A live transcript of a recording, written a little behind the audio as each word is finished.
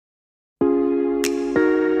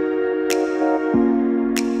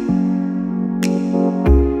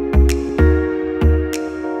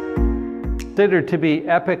considered to be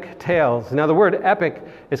epic tales. Now, the word epic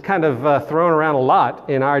is kind of thrown around a lot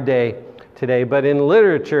in our day today, but in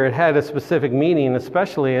literature it had a specific meaning,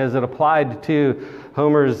 especially as it applied to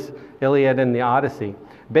Homer's Iliad and the Odyssey.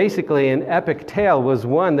 Basically, an epic tale was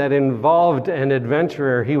one that involved an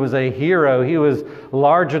adventurer. He was a hero. He was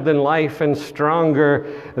larger than life and stronger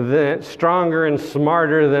and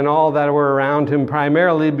smarter than all that were around him,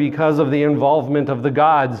 primarily because of the involvement of the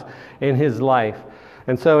gods in his life.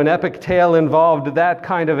 And so an epic tale involved that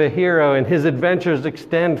kind of a hero, and his adventures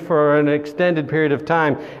extend for an extended period of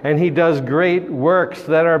time, and he does great works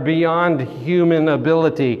that are beyond human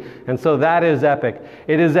ability. And so that is epic.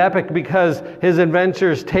 It is epic because his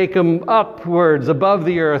adventures take him upwards above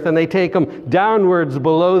the earth, and they take him downwards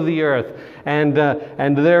below the earth. And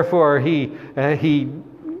therefore he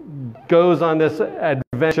goes on this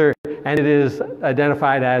adventure, and it is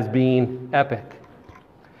identified as being epic.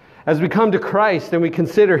 As we come to Christ and we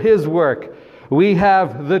consider His work, we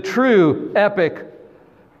have the true epic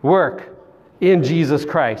work in Jesus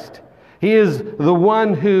Christ. He is the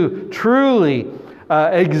one who truly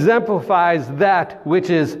exemplifies that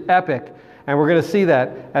which is epic. And we're going to see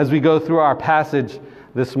that as we go through our passage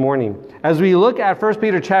this morning. As we look at 1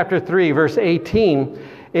 Peter chapter 3, verse 18,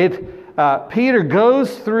 Peter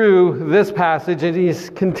goes through this passage and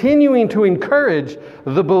he's continuing to encourage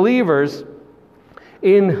the believers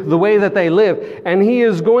in the way that they live. And he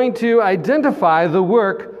is going to identify the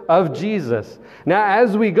work of Jesus. Now,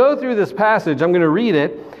 as we go through this passage, I'm going to read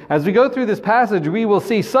it. As we go through this passage, we will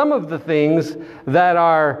see some of the things that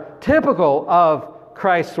are typical of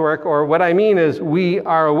Christ's work, or what I mean is we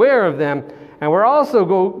are aware of them. And we're also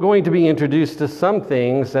going to be introduced to some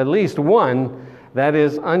things, at least one, that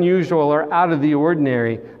is unusual or out of the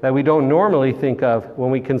ordinary that we don't normally think of when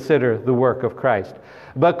we consider the work of Christ.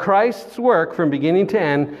 But Christ's work from beginning to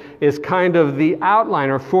end is kind of the outline,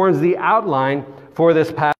 or forms the outline for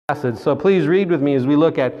this passage. So please read with me as we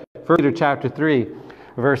look at 1 Peter chapter 3,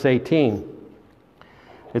 verse 18.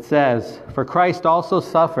 It says, "For Christ also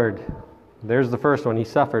suffered," there's the first one, He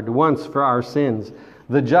suffered once for our sins,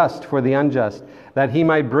 the just for the unjust, that He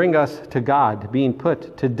might bring us to God, being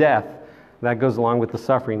put to death, that goes along with the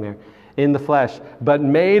suffering there, in the flesh, but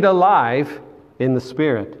made alive in the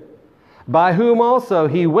Spirit, by whom also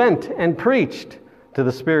He went and preached to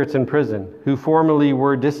the spirits in prison, who formerly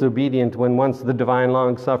were disobedient when once the divine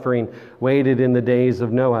long-suffering waited in the days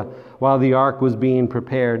of Noah, while the ark was being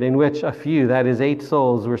prepared, in which a few, that is 8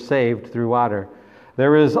 souls, were saved through water.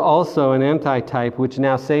 There is also an antitype which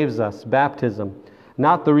now saves us, baptism,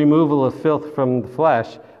 not the removal of filth from the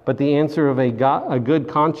flesh, but the answer of a good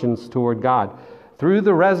conscience toward God, through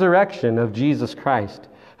the resurrection of Jesus Christ,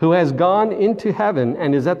 who has gone into heaven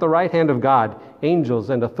and is at the right hand of God, angels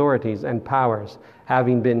and authorities and powers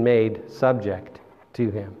having been made subject to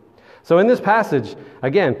Him. So in this passage,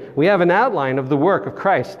 again, we have an outline of the work of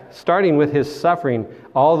Christ, starting with His suffering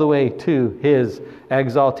all the way to His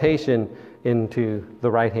exaltation into the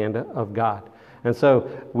right hand of God. And so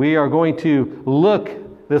we are going to look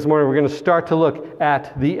this morning, we're going to start to look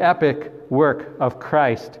at the epic work of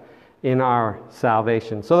Christ in our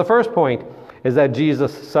salvation. So the first point is that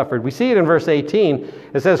Jesus suffered. We see it in verse 18.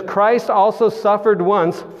 It says, "Christ also suffered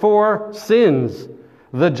once for sins,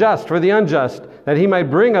 the just for the unjust, that He might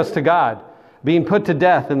bring us to God, being put to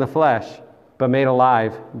death in the flesh, but made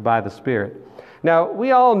alive by the Spirit." Now,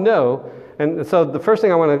 we all know, and so the first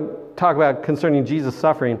thing I want to talk about concerning Jesus'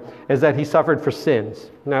 suffering is that He suffered for sins.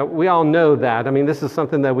 Now, we all know that. I mean, this is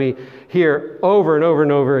something that we hear over and over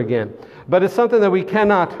and over again. But it's something that we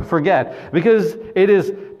cannot forget, because it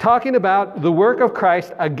is talking about the work of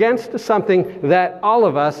Christ against something that all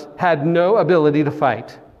of us had no ability to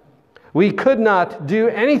fight. We could not do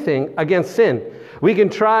anything against sin. We can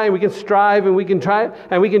try, we can strive, and we can try,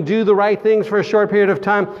 and we can do the right things for a short period of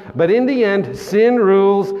time. But in the end, sin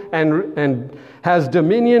rules and has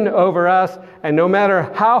dominion over us. And no matter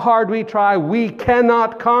how hard we try, we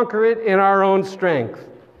cannot conquer it in our own strength.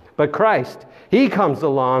 But Christ, He comes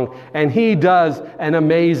along and He does an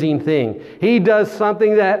amazing thing. He does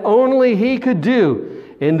something that only He could do,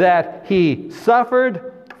 in that He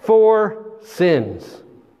suffered for sins.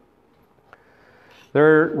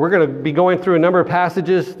 We're going to be going through a number of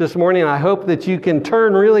passages this morning, and I hope that you can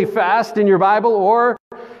turn really fast in your Bible, or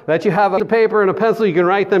that you have a paper and a pencil, you can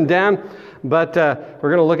write them down. But we're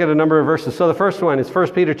going to look at a number of verses. So the first one is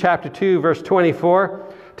 1 Peter chapter 2, verse 24,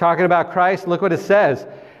 talking about Christ. Look what it says.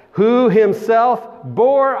 "Who Himself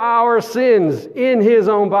bore our sins in His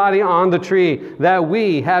own body on the tree, that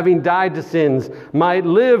we, having died to sins, might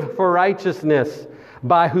live for righteousness,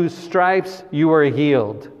 by whose stripes you were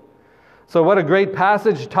healed." So what a great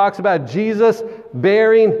passage. It talks about Jesus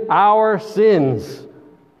bearing our sins.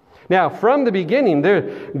 Now, from the beginning,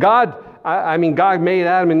 God made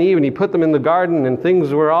Adam and Eve, and He put them in the garden, and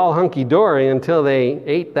things were all hunky-dory until they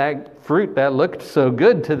ate that fruit that looked so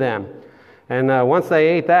good to them. And once they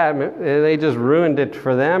ate that, they just ruined it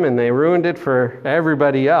for them, and they ruined it for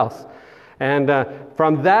everybody else. And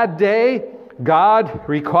from that day, God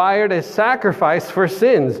required a sacrifice for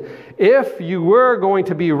sins. If you were going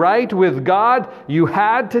to be right with God, you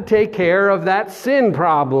had to take care of that sin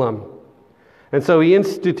problem. And so He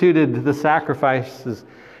instituted the sacrifices.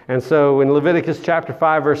 And so in Leviticus chapter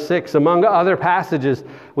 5, verse 6, among other passages,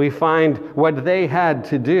 we find what they had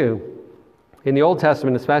to do. In the Old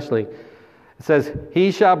Testament especially, it says,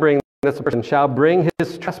 He shall bring, that's a person, shall bring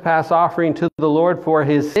his trespass offering to the Lord for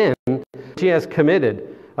his sin which he has committed,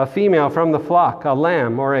 a female from the flock, a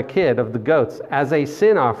lamb or a kid of the goats, as a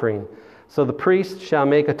sin offering. So the priest shall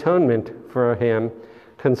make atonement for him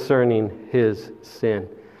concerning his sin.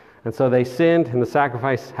 And so they sinned, and the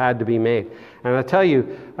sacrifice had to be made. And I tell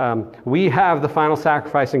you, we have the final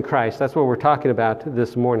sacrifice in Christ. That's what we're talking about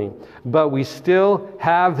this morning. But we still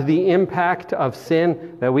have the impact of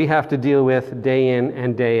sin that we have to deal with day in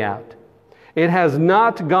and day out. It has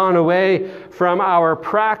not gone away from our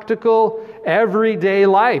practical, everyday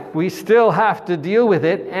life. We still have to deal with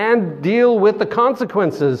it and deal with the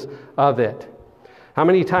consequences of it. How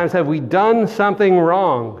many times have we done something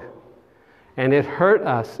wrong and it hurt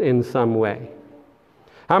us in some way?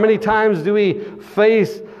 How many times do we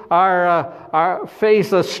face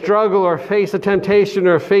face a struggle, or face a temptation,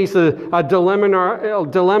 or face a dilemma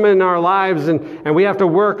in our lives, and we have to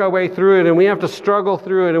work our way through it, and we have to struggle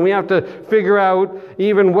through it, and we have to figure out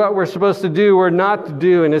even what we're supposed to do or not to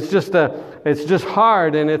do, and it's just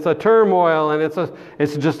hard, and it's a turmoil, and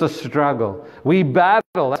it's just a struggle. We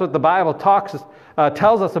battle. That's what the Bible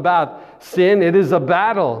tells us about sin. It is a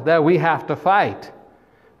battle that we have to fight.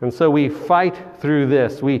 And so we fight through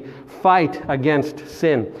this. We fight against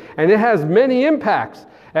sin. And it has many impacts.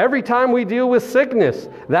 Every time we deal with sickness,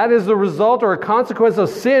 that is the result or a consequence of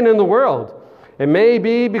sin in the world. It may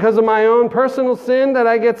be because of my own personal sin that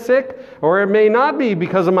I get sick, or it may not be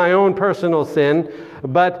because of my own personal sin.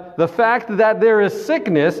 But the fact that there is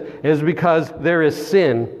sickness is because there is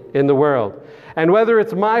sin in the world. And whether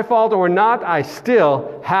it's my fault or not, I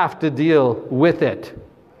still have to deal with it.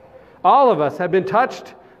 All of us have been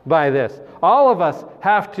touched by this. All of us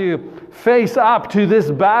have to face up to this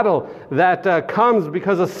battle that comes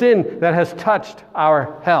because of sin that has touched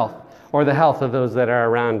our health, or the health of those that are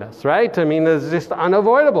around us, right? I mean, it's just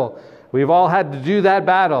unavoidable. We've all had to do that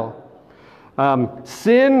battle.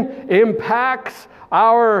 Sin impacts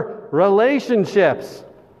our relationships.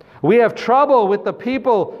 We have trouble with the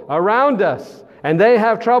people around us, and they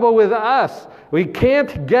have trouble with us. We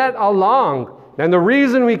can't get along. And the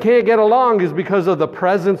reason we can't get along is because of the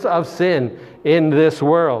presence of sin in this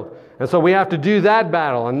world. And so we have to do that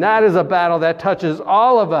battle. And that is a battle that touches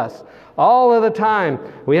all of us. All of the time.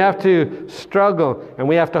 We have to struggle and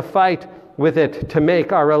we have to fight with it to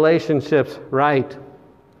make our relationships right.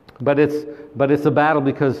 But it's a battle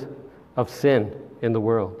because of sin in the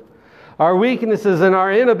world. Our weaknesses and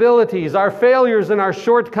our inabilities, our failures and our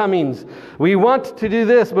shortcomings. We want to do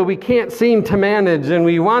this, but we can't seem to manage. And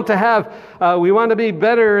we want to be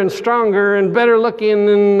better and stronger and better looking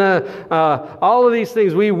and all of these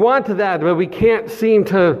things. We want that, but we can't seem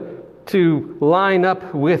to line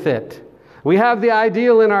up with it. We have the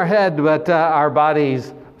ideal in our head, but our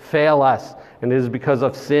bodies fail us. And it is because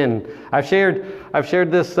of sin. I've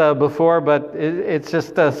shared this before, but it just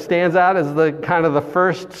stands out as the kind of the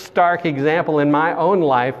first stark example in my own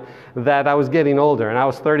life that I was getting older, and I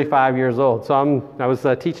was 35 years old. So I was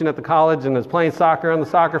teaching at the college, and I was playing soccer on the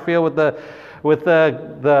soccer field with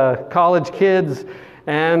the college kids,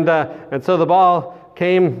 and so the ball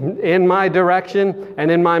came in my direction,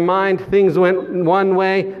 and in my mind things went one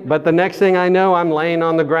way, but the next thing I know, I'm laying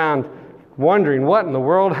on the ground, wondering what in the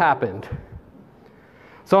world happened.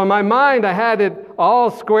 So in my mind, I had it all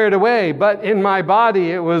squared away, but in my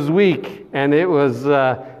body, it was weak, and it was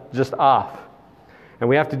just off. And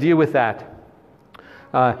we have to deal with that.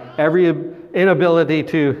 Every inability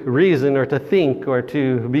to reason or to think or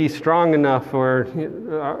to be strong enough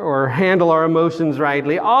or handle our emotions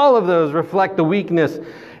rightly, all of those reflect the weakness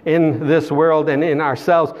in this world and in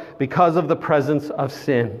ourselves because of the presence of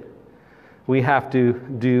sin. We have to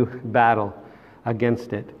do battle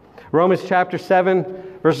against it. Romans chapter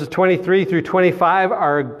 7, verses 23 through 25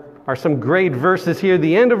 are some great verses here.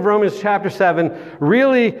 The end of Romans chapter 7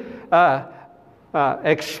 really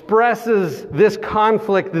expresses this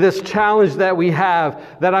conflict, this challenge that we have,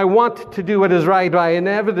 that I want to do what is right, but I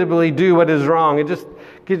inevitably do what is wrong. It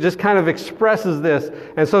just kind of expresses this.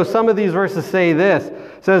 And so some of these verses say this.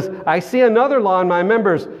 It says, I see another law in my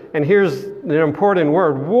members, and here's an important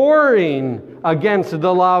word, warring against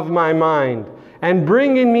the law of my mind, and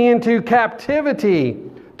bringing me into captivity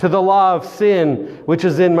to the law of sin, which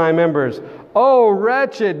is in my members. Oh,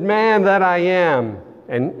 wretched man that I am.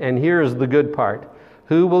 And here's the good part.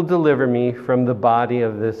 Who will deliver me from the body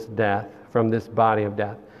of this death, from this body of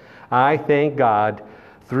death? I thank God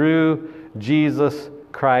through Jesus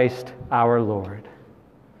Christ our Lord.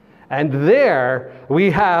 And there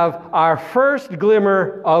we have our first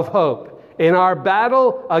glimmer of hope in our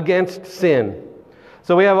battle against sin.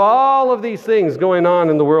 So we have all of these things going on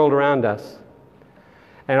in the world around us,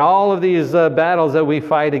 and all of these battles that we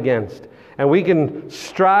fight against. And we can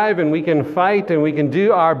strive and we can fight and we can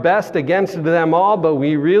do our best against them all, but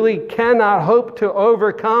we really cannot hope to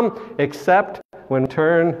overcome except when we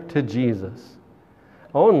turn to Jesus.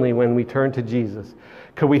 Only when we turn to Jesus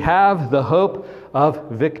could we have the hope of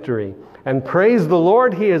victory. And praise the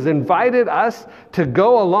Lord, He has invited us to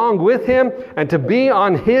go along with Him and to be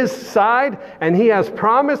on His side. And He has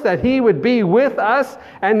promised that He would be with us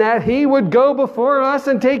and that He would go before us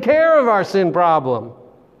and take care of our sin problem.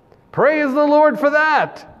 Praise the Lord for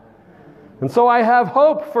that. And so I have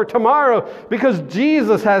hope for tomorrow because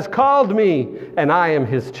Jesus has called me and I am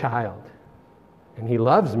His child. And He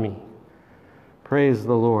loves me. Praise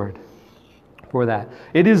the Lord for that.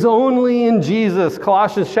 It is only in Jesus,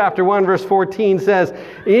 Colossians chapter 1 verse 14 says,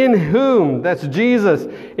 in whom, that's Jesus,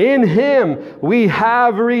 in Him we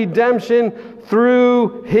have redemption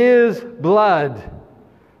through His blood,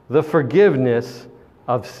 the forgiveness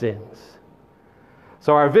of sins.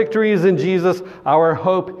 So our victory is in Jesus, our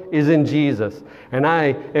hope is in Jesus. And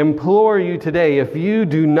I implore you today, if you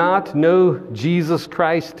do not know Jesus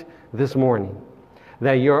Christ this morning,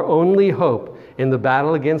 that your only hope in the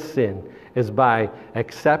battle against sin is by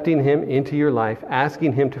accepting Him into your life,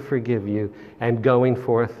 asking Him to forgive you, and going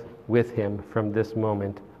forth with Him from this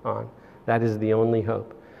moment on. That is the only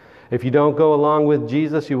hope. If you don't go along with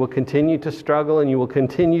Jesus, you will continue to struggle and you will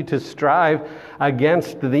continue to strive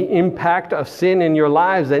against the impact of sin in your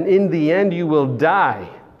lives. And in the end, you will die.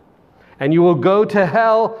 And you will go to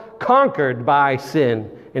hell conquered by sin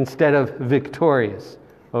instead of victorious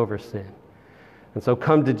over sin. And so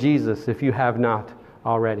come to Jesus if you have not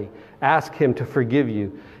already. Ask Him to forgive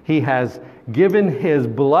you. He has given His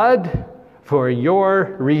blood for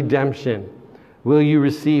your redemption. Will you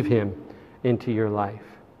receive Him into your life?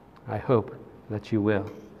 I hope that you will.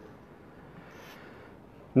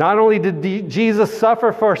 Not only did Jesus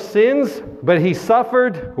suffer for sins, but He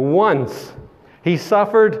suffered once. He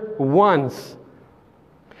suffered once.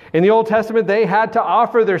 In the Old Testament, they had to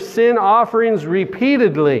offer their sin offerings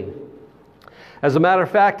repeatedly. As a matter of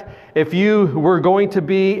fact, if you were going to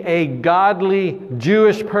be a godly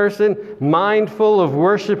Jewish person, mindful of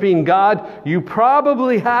worshiping God, you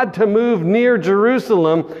probably had to move near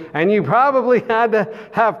Jerusalem, and you probably had to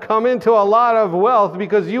have come into a lot of wealth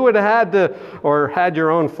because you would have had to, or had your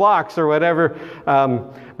own flocks or whatever,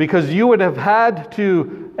 because you would have had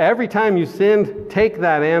to, every time you sinned, take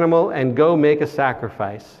that animal and go make a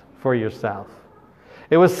sacrifice for yourself.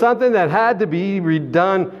 It was something that had to be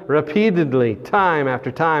redone repeatedly, time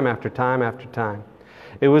after time after time after time.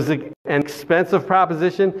 It was an expensive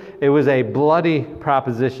proposition. It was a bloody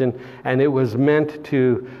proposition. And it was meant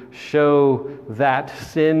to show that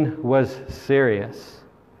sin was serious.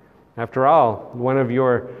 After all, one of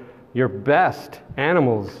your best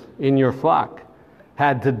animals in your flock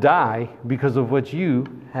had to die because of what you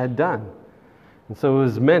had done. And so it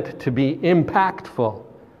was meant to be impactful.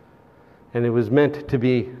 And it was meant to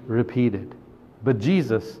be repeated. But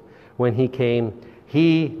Jesus, when He came,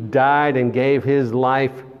 He died and gave His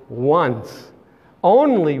life once.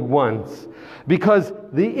 Only once. Because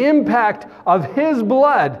the impact of His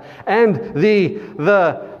blood and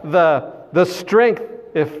the strength,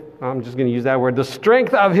 if I'm just going to use that word, the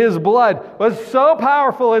strength of His blood was so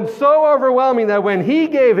powerful and so overwhelming that when He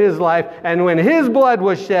gave His life and when His blood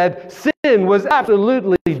was shed, sin was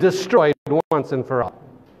absolutely destroyed once and for all.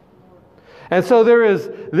 And so there is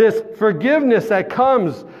this forgiveness that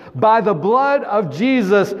comes by the blood of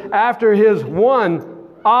Jesus after His one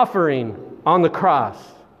offering on the cross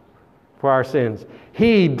for our sins.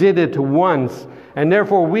 He did it once, and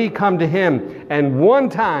therefore we come to Him, and one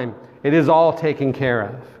time it is all taken care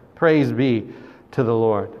of. Praise be to the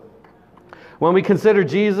Lord. When we consider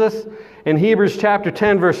Jesus in Hebrews chapter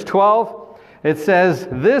 10, verse 12, It says,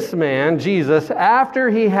 this man, Jesus, after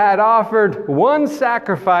he had offered one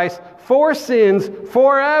sacrifice for sins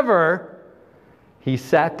forever, he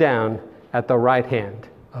sat down at the right hand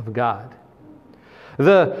of God.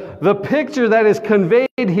 The picture that is conveyed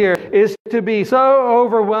here is to be so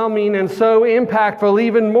overwhelming and so impactful,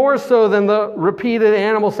 even more so than the repeated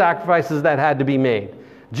animal sacrifices that had to be made.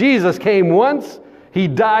 Jesus came once, he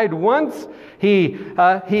died once, he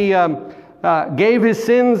gave his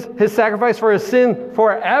sacrifice for his sin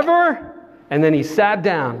forever, and then he sat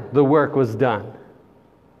down. The work was done.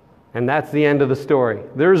 And that's the end of the story.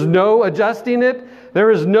 There's no adjusting it. There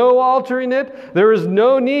is no altering it. There is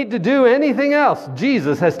no need to do anything else.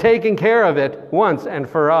 Jesus has taken care of it once and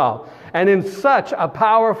for all. And in such a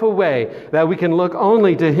powerful way that we can look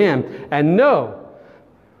only to him and know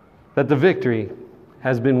that the victory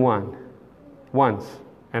has been won once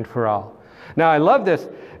and for all. Now I love this.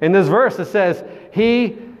 In this verse it says,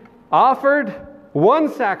 he offered one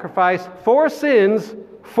sacrifice for sins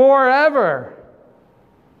forever.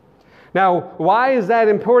 Now, why is that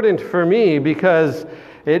important for me? Because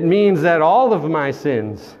it means that all of my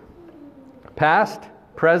sins, past,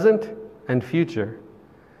 present, and future,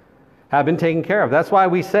 have been taken care of. That's why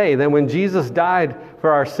we say that when Jesus died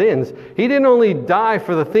for our sins, he didn't only die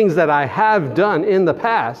for the things that I have done in the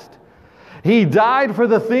past. He died for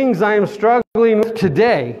the things I am struggling with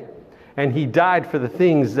today, and he died for the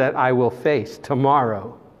things that I will face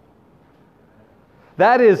tomorrow.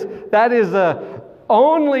 That is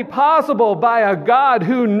only possible by a God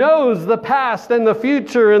who knows the past and the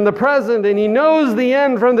future and the present, and he knows the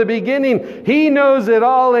end from the beginning. He knows it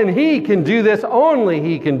all, and he can do this. Only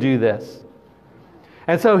he can do this.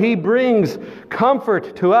 And so he brings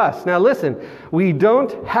comfort to us. Now listen, we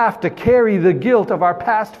don't have to carry the guilt of our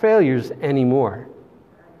past failures anymore.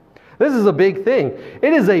 This is a big thing.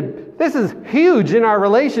 This is huge in our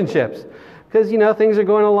relationships. Because, things are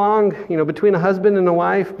going along, between a husband and a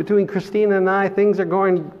wife, between Christina and I, things are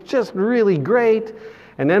going just really great.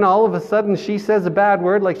 And then all of a sudden she says a bad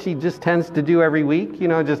word like she just tends to do every week.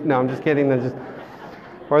 No, I'm just kidding.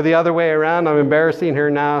 Or the other way around, I'm embarrassing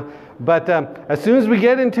her now. But as soon as we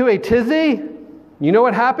get into a tizzy, you know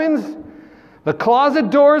what happens? The closet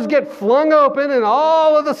doors get flung open and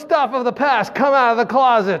all of the stuff of the past come out of the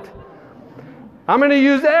closet. I'm going to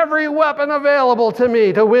use every weapon available to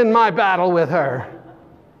me to win my battle with her.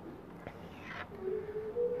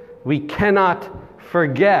 We cannot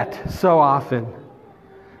forget so often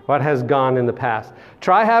what has gone in the past.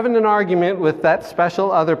 Try having an argument with that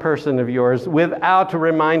special other person of yours without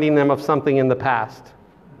reminding them of something in the past.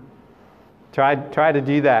 Try to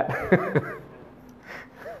do that.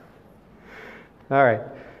 All right.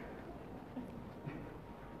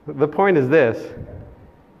 The point is this.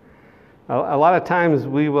 A lot of times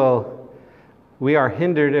we are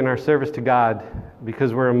hindered in our service to God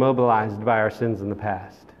because we're immobilized by our sins in the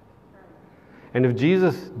past. And if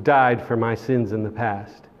Jesus died for my sins in the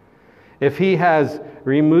past, if he has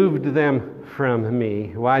removed them from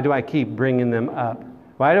me, why do I keep bringing them up?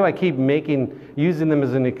 Why do I keep using them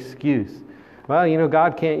as an excuse? Well,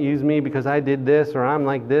 God can't use me because I did this or I'm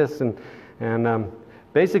like this. And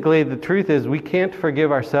basically, the truth is we can't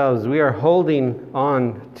forgive ourselves. We are holding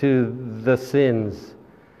on to the sins.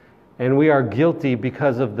 And we are guilty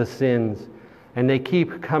because of the sins. And they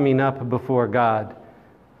keep coming up before God.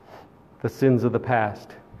 The sins of the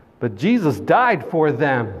past. But Jesus died for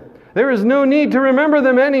them. There is no need to remember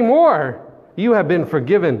them anymore. You have been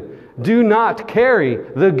forgiven. Do not carry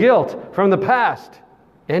the guilt from the past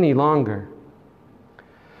any longer.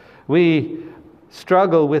 We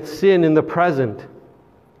struggle with sin in the present.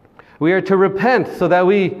 We are to repent so that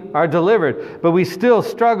we are delivered. But we still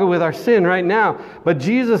struggle with our sin right now. But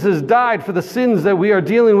Jesus has died for the sins that we are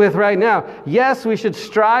dealing with right now. Yes, we should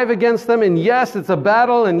strive against them. And yes, it's a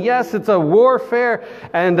battle. And yes, it's a warfare.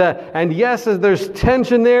 And yes, there's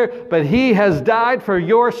tension there. But he has died for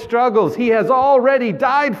your struggles. He has already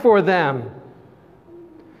died for them.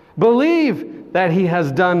 Believe that he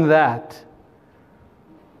has done that.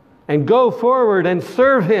 And go forward and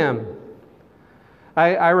serve him.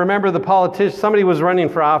 I remember the politician, somebody was running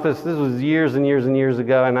for office, this was years and years and years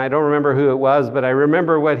ago, and I don't remember who it was, but I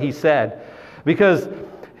remember what he said. Because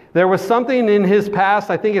there was something in his past,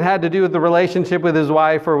 I think it had to do with the relationship with his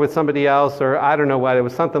wife or with somebody else, or I don't know what, it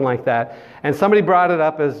was something like that. And somebody brought it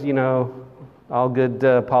up as, all good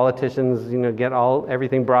politicians, get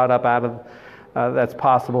everything brought up out of, that's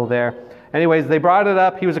possible there. Anyways, they brought it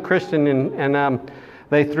up, he was a Christian, and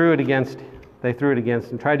they threw it against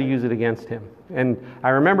and tried to use it against him. And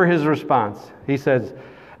I remember his response. He says,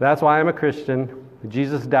 that's why I'm a Christian.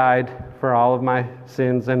 Jesus died for all of my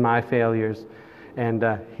sins and my failures. And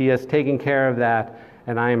he has taken care of that,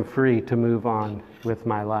 and I am free to move on with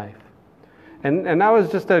my life. And that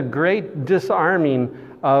was just a great disarming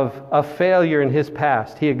of a failure in his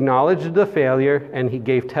past. He acknowledged the failure, and he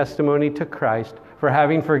gave testimony to Christ for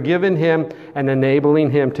having forgiven him and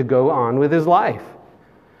enabling him to go on with his life.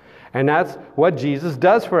 And that's what Jesus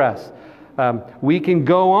does for us. We can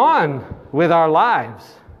go on with our lives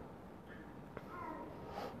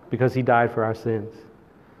because he died for our sins.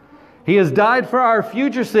 He has died for our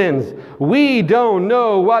future sins. We don't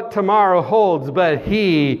know what tomorrow holds, but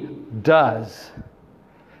he does.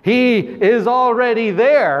 He is already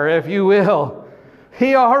there, if you will.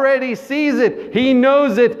 He already sees it. He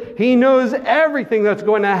knows it. He knows everything that's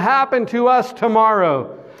going to happen to us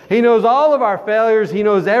tomorrow. He knows all of our failures. He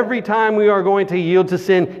knows every time we are going to yield to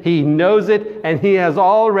sin. He knows it, and he has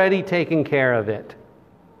already taken care of it.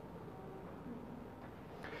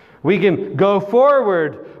 We can go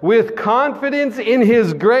forward with confidence in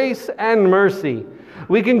his grace and mercy.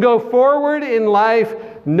 We can go forward in life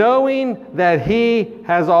knowing that he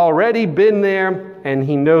has already been there and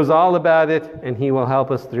he knows all about it and he will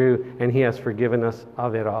help us through and he has forgiven us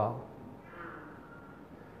of it all.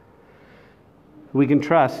 We can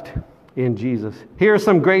trust in Jesus. Here are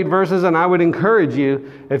some great verses, and I would encourage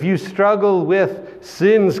you, if you struggle with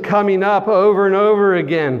sins coming up over and over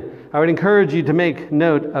again, I would encourage you to make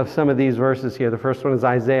note of some of these verses here. The first one is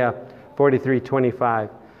Isaiah 43:25.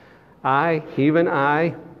 I, even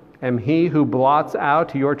I, am he who blots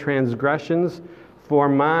out your transgressions for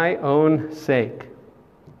my own sake,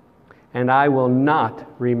 and I will not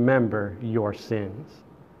remember your sins.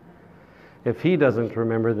 If he doesn't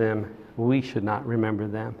remember them, we should not remember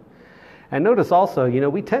them. And notice also,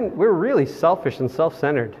 we're really selfish and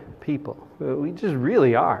self-centered people. We just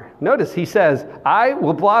really are. Notice he says, I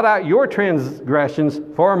will blot out your transgressions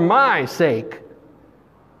for my sake.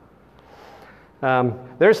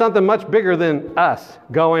 There's something much bigger than us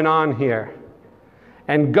going on here.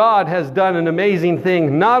 And God has done an amazing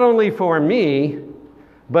thing, not only for me,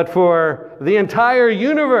 but for the entire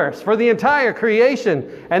universe, for the entire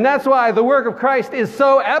creation. And that's why the work of Christ is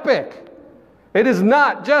so epic. It is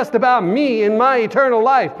not just about me and my eternal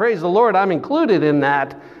life. Praise the Lord, I'm included in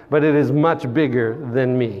that, but it is much bigger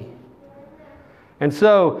than me. And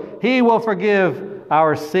so he will forgive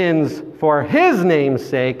our sins for his name's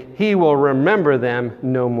sake. He will remember them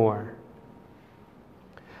no more.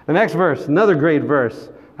 The next verse, another great verse,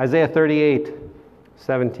 Isaiah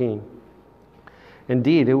 38:17.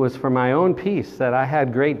 Indeed, it was for my own peace that I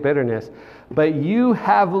had great bitterness, but you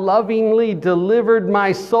have lovingly delivered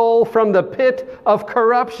my soul from the pit of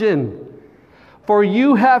corruption. For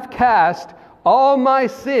you have cast all my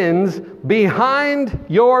sins behind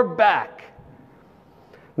your back.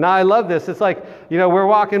 Now I love this. It's like, we're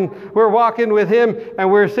walking with him and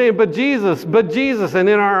we're saying, but Jesus, and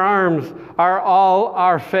in our arms are all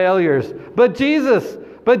our failures. But Jesus.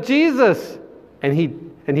 And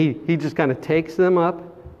he just kind of takes them up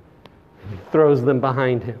and throws them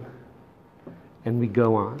behind him. And we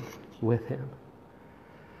go on with him.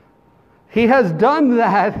 He has done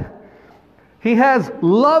that. He has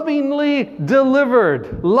lovingly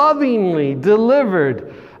delivered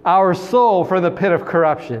our soul from the pit of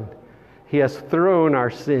corruption. He has thrown our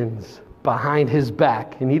sins behind his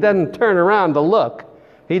back. And he doesn't turn around to look.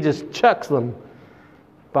 He just chucks them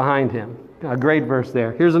behind him. A great verse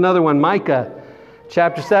there. Here's another one, Micah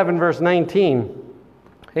chapter 7, verse 19.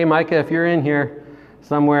 Hey, Micah, if you're in here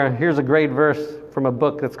somewhere, here's a great verse from a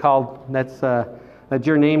book that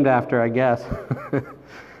you're named after, I guess.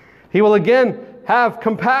 He will again have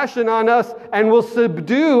compassion on us and will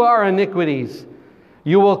subdue our iniquities.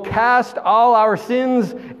 You will cast all our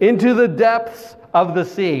sins into the depths of the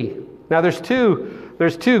sea. Now there's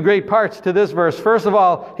two great parts to this verse. First of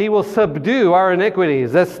all, he will subdue our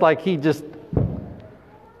iniquities. That's like he just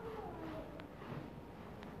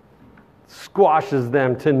squashes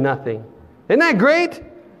them to nothing. Isn't that great?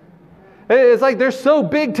 It's like they're so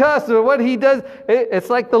big to us. What he does, it's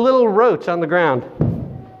like the little roach on the ground.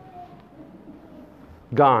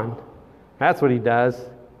 Gone. That's what he does. Did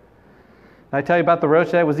I tell you about the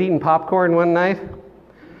roach that was eating popcorn one night?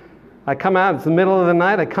 I come out, it's the middle of the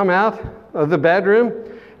night, I come out of the bedroom,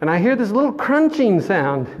 and I hear this little crunching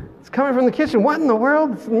sound. It's coming from the kitchen. What in the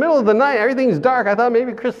world? It's the middle of the night, everything's dark. I thought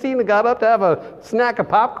maybe Christina got up to have a snack of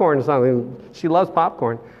popcorn or something. She loves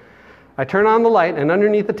popcorn. I turn on the light, and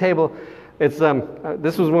underneath the table, it's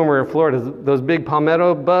this was when we were in Florida, those big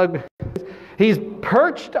palmetto bug. He's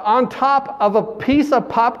perched on top of a piece of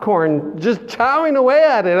popcorn, just chowing away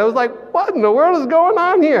at it. I was like, what in the world is going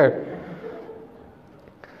on here?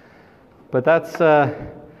 But that's,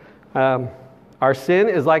 our sin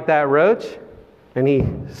is like that roach. and he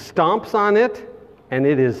stomps on it, and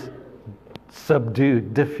it is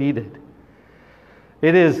subdued, defeated.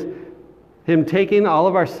 It is him taking all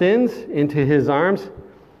of our sins into his arms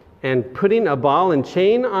and putting a ball and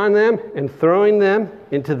chain on them and throwing them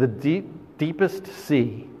into the deepest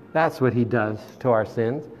sea. That's what he does to our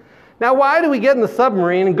sins. Now, why do we get in the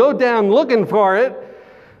submarine and go down looking for it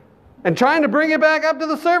and trying to bring it back up to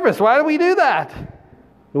the surface? Why do we do that?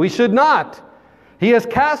 We should not. He has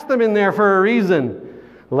cast them in there for a reason.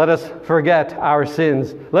 Let us forget our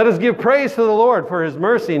sins. Let us give praise to the Lord for his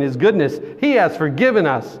mercy and his goodness. He has forgiven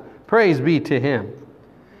us. Praise be to him.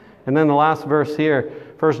 And then the last verse here,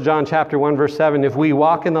 1 John chapter 1, verse 7. If we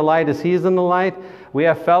walk in the light as he is in the light, we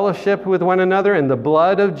have fellowship with one another, and the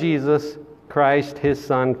blood of Jesus Christ, his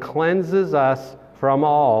Son, cleanses us from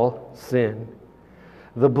all sin.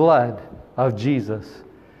 The blood of Jesus,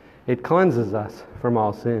 it cleanses us from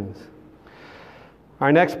all sins.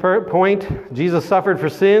 Our next point, Jesus suffered for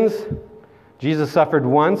sins. Jesus suffered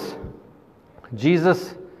once.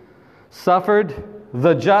 Jesus suffered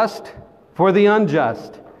the just for the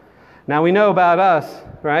unjust. Now we know about us,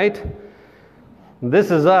 right? This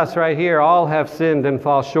is us right here. All have sinned and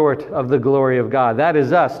fall short of the glory of God. That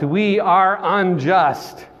is us. We are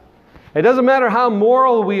unjust. It doesn't matter how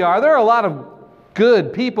moral we are. There are a lot of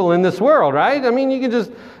good people in this world, right? I mean, you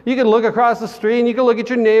can look across the street and you can look at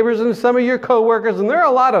your neighbors and some of your coworkers, and there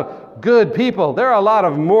are a lot of good people. There are a lot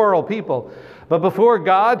of moral people. But before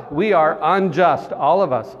God, we are unjust. All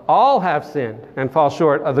of us. All have sinned and fall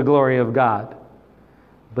short of the glory of God.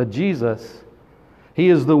 But Jesus, he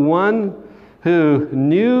is the one who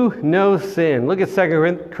knew no sin. Look at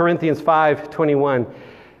 2 Corinthians 5:21.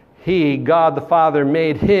 He, God the Father,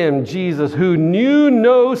 made him, Jesus, who knew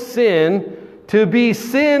no sin, to be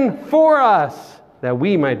sin for us, that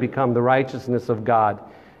we might become the righteousness of God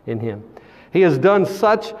in him. He has done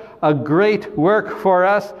such a great work for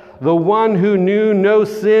us. The one who knew no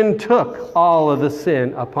sin took all of the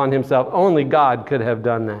sin upon himself. Only God could have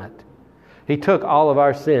done that. He took all of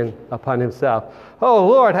our sin upon himself. Oh,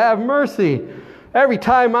 Lord, have mercy. Every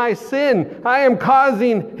time I sin, I am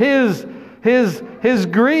causing his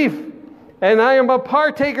grief, and I am a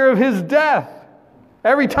partaker of his death.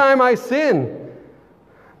 Every time I sin.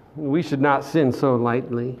 We should not sin so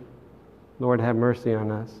lightly. Lord, have mercy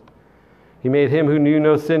on us. He made him who knew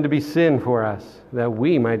no sin to be sin for us, that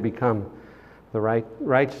we might become the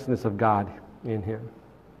righteousness of God in him.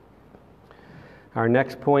 Our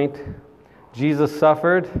next point, Jesus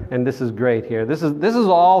suffered, and this is great here. This is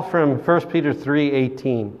all from 1 Peter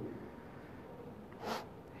 3:18.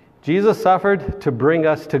 Jesus suffered to bring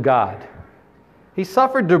us to God. He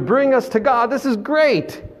suffered to bring us to God. This is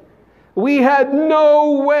great. We had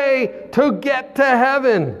no way to get to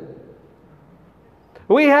heaven.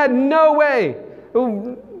 We had no way.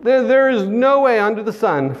 There is no way under the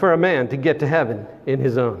sun for a man to get to heaven in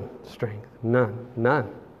his own strength.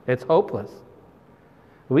 None. It's hopeless.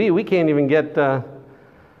 We can't even get, off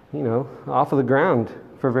of the ground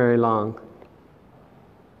for very long.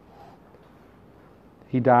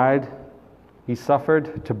 He died. He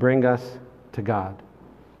suffered to bring us to God.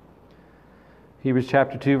 Hebrews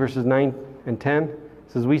chapter 2, verses 9 and 10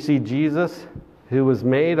 says, we see Jesus, who was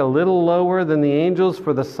made a little lower than the angels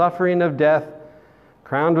for the suffering of death,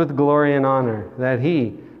 crowned with glory and honor, that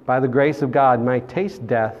he, by the grace of God, might taste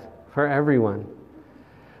death for everyone.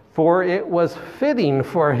 For it was fitting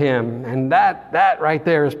for him, and that right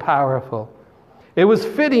there is powerful. It was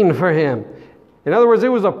fitting for him. In other words, it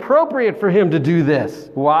was appropriate for him to do this.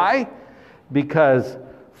 Why? Because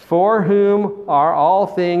for whom are all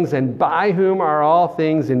things, and by whom are all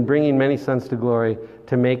things, in bringing many sons to glory,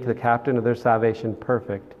 to make the captain of their salvation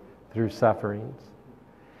perfect through sufferings.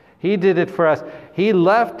 He did it for us. He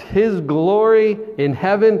left his glory in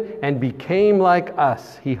heaven and became like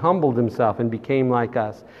us. He humbled himself and became like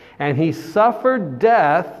us. And he suffered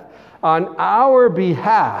death on our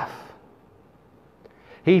behalf.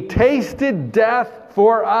 He tasted death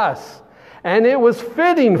for us. And it was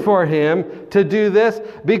fitting for him to do this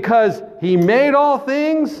because he made all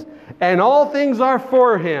things and all things are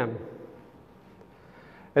for him.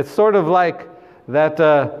 It's sort of like that,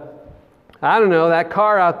 that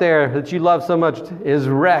car out there that you love so much is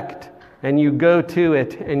wrecked and you go to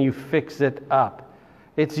it and you fix it up.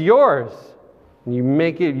 It's yours. You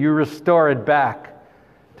restore it back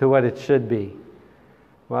to what it should be.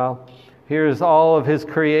 Well, here's all of his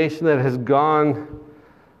creation that has gone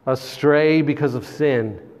astray because of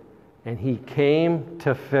sin, and he came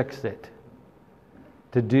to fix it,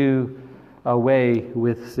 to do away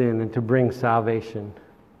with sin and to bring salvation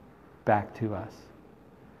back to us.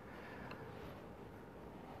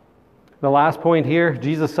 The last point here,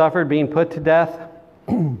 Jesus suffered being put to death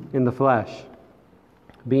in the flesh.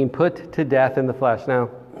 Being put to death in the flesh. Now,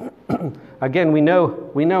 again, we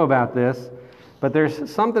know about this, but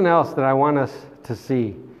there's something else that I want us to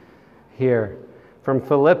see here from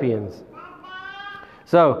Philippians.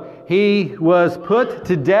 So, he was put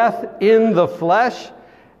to death in the flesh.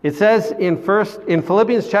 It says in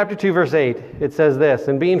Philippians chapter 2, verse 8, it says this,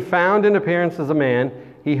 "And being found in appearance as a man,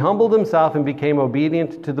 he humbled himself and became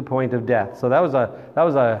obedient to the point of death." So that was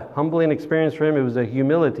a humbling experience for him. It was a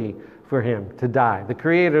humility for him to die. The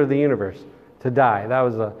creator of the universe, to die. That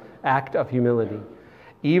was an act of humility.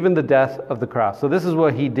 Even the death of the cross. So this is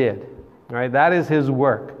what he did. Right? That is his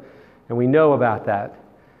work. And we know about that.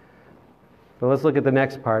 But let's look at the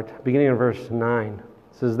next part, beginning in verse 9.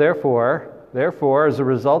 It says, Therefore, as a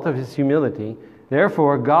result of his humility,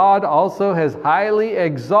 therefore God also has highly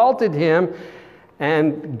exalted him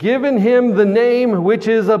and given him the name which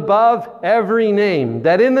is above every name,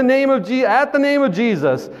 that in the name of at the name of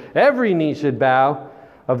Jesus, every knee should bow,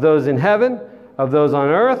 of those in heaven, of those on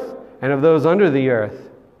earth, and of those under the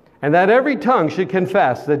earth, and that every tongue should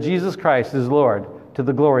confess that Jesus Christ is Lord, to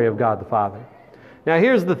the glory of God the Father. Now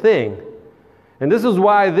here's the thing, and this is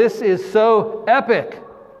why this is so epic.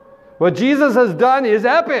 What Jesus has done is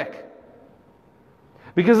epic,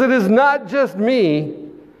 because it is not just me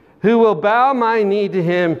who will bow my knee to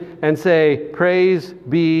him and say, "Praise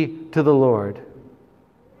be to the Lord."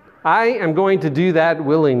 I am going to do that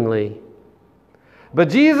willingly. But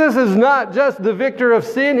Jesus is not just the victor of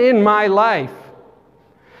sin in my life.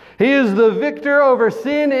 He is the victor over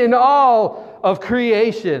sin in all of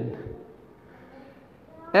creation.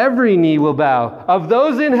 Every knee will bow, of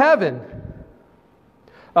those in heaven,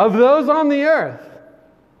 of those on the earth,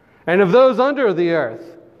 and of those under the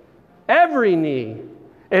earth. Every knee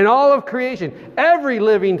in all of creation, every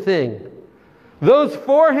living thing. Those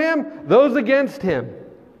for him, those against him.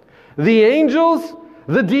 The angels,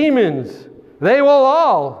 the demons, they will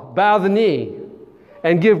all bow the knee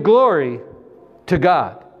and give glory to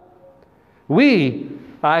God. We,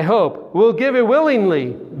 I hope, will give it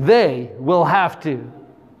willingly. They will have to,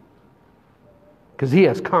 because he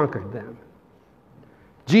has conquered them.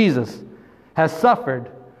 Jesus has suffered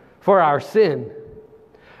for our sin.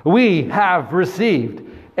 We have received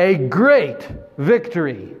a great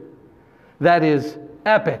victory that is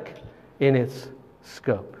epic in its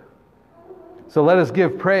scope. So let us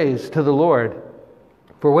give praise to the Lord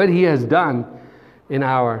for what he has done in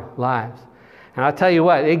our lives. And I'll tell you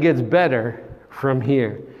what, it gets better from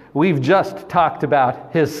here. We've just talked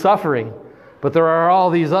about his suffering, but there are all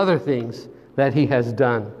these other things that he has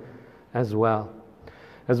done as well.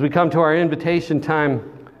 As we come to our invitation time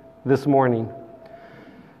this morning,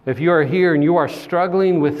 if you are here and you are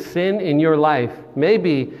struggling with sin in your life,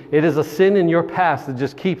 maybe it is a sin in your past that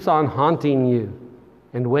just keeps on haunting you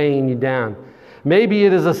and weighing you down. Maybe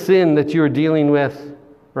it is a sin that you are dealing with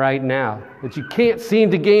right now that you can't seem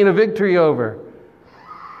to gain a victory over.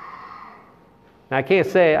 Now, I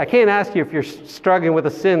can't ask you if you're struggling with a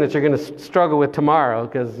sin that you're going to struggle with tomorrow,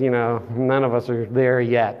 because, none of us are there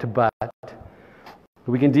yet. But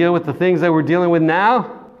we can deal with the things that we're dealing with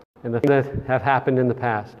now and the things that have happened in the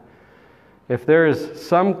past. If there is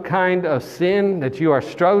some kind of sin that you are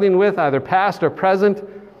struggling with, either past or present,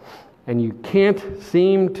 and you can't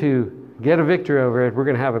seem to get a victory over it, we're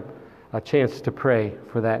going to have a chance to pray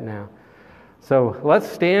for that now. So let's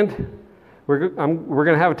stand. We're going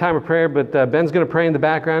to have a time of prayer, but Ben's going to pray in the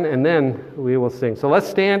background, and then we will sing. So let's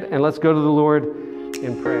stand and let's go to the Lord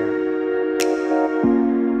in prayer.